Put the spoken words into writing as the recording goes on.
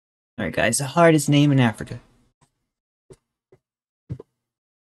Alright guys, the hardest name in Africa.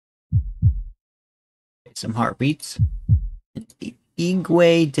 Some heartbeats.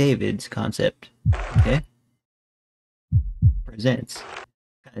 Igwe David's concept. Okay. Presents.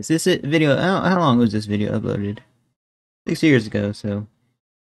 Guys, this video, how long was this video uploaded? 6 years ago, so.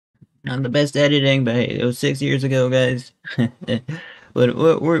 Not the best editing, but hey, it was 6 years ago, guys. But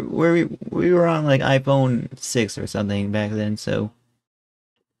we were on like iPhone 6 or something back then, so.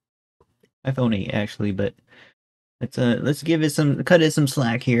 iPhone 8 actually, but let's give it cut it some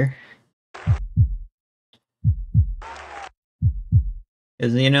slack here.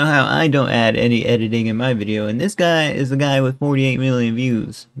 Because you know how I don't add any editing in my video, and this guy is the guy with 48 million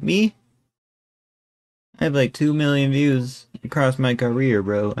views. Me? I have like 2 million views across my career,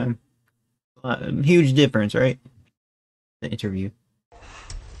 bro. Huge difference, right? The interview.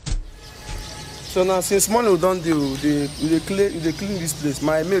 So now, since morning we don't do, they clean this place.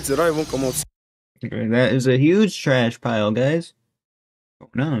 My mates they don't even come out. That is a huge trash pile, guys.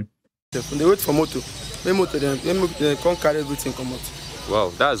 What's going on? They wait for motor. They can't carry everything come out.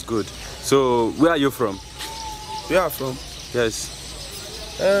 Wow, that's good. So, where are you from? Where are you from? Yes.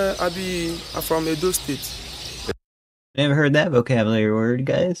 I'm from Edo State. Never heard that vocabulary word,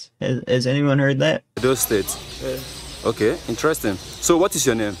 guys. Has anyone heard that? Edo State. Okay, interesting. So, what is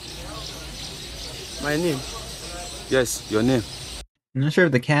your name? My name? Yes, your name. I'm not sure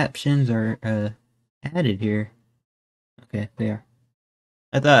if the captions are added here. Okay, they are.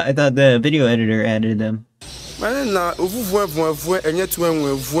 I thought the video editor added them. My name na FanOFOSRS.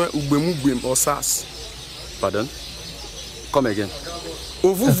 Pardon? Come again.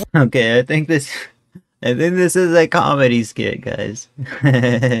 Okay, I think this is a comedy skit, guys.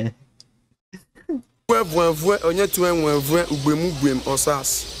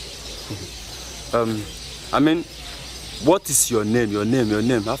 I mean, what is your name? Your name,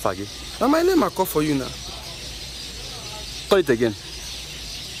 Afagi. Now my name I call for you now. Call it again.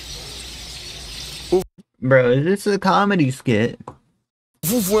 Bro, is this a comedy skit?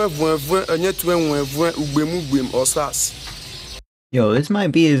 Yo, this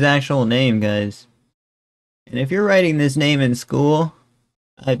might be his actual name, guys. And if you're writing this name in school,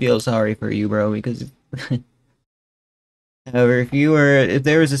 I feel sorry for you, bro, because however, if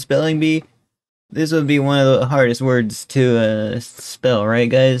there was a spelling bee, this would be one of the hardest words to spell, right,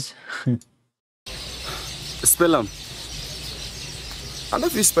 guys? Spell them. I don't know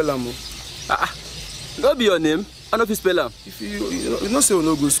if you spell them. That be your name. I don't know if you spell them. If you don't say we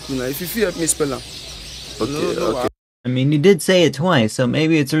no go school now. If you help me spell them. Okay. I mean, you did say it twice, so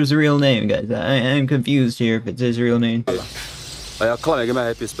maybe it's his real name, guys. I'm confused here if it's his real name. I come again, I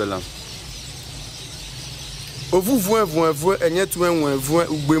help you spell them.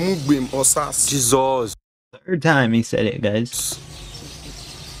 Jesus. Third time he said it, guys.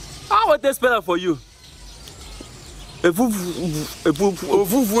 How would they spell it for you? Where was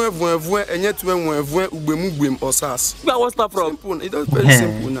that from? Simple. It is very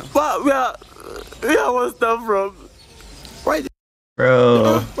simple now. Where was that from? Why?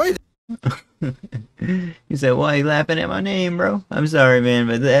 Bro. Why? You said, why are you laughing at my name, bro? I'm sorry, man,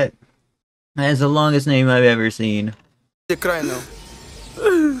 but that's the longest name I've ever seen. They cry now.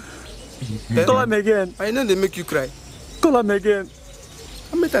 Call him again. I know they make you cry. Call him again.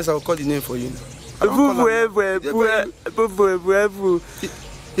 How many times I will call the name for you now? The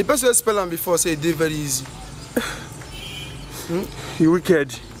person who spell them before say they very easy. You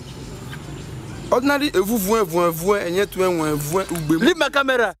wicked. Ordinary, leave my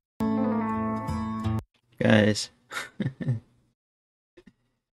camera. Guys.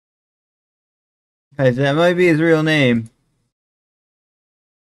 Guys, that might be his real name.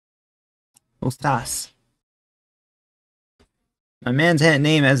 FanOFOSRS. My man's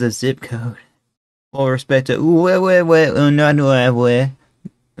name has a zip code. Full respect to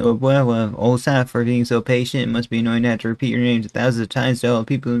Osa for being so patient. It must be annoying to have to repeat your names thousands of times to all the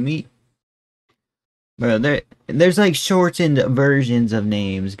people you meet. Bro, there's like shortened versions of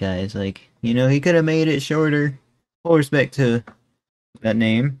names, guys. Like, you know, he could have made it shorter. Full respect to that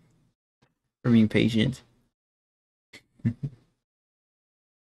name for being patient. The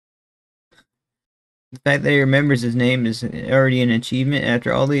fact that he remembers his name is already an achievement.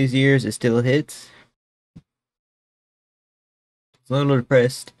 After all these years, it still hits. It's a little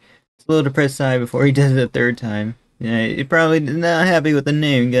depressed. It's a little depressed side before he does it a third time. Yeah, he probably not happy with the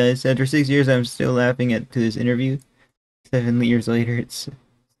name, guys. After 6 years, I'm still laughing to this interview. 7 years later, it's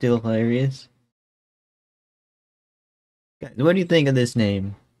still hilarious. Guys, what do you think of this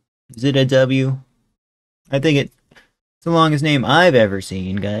name? Is it a W? I think it's the longest name I've ever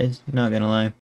seen, guys. Not gonna lie.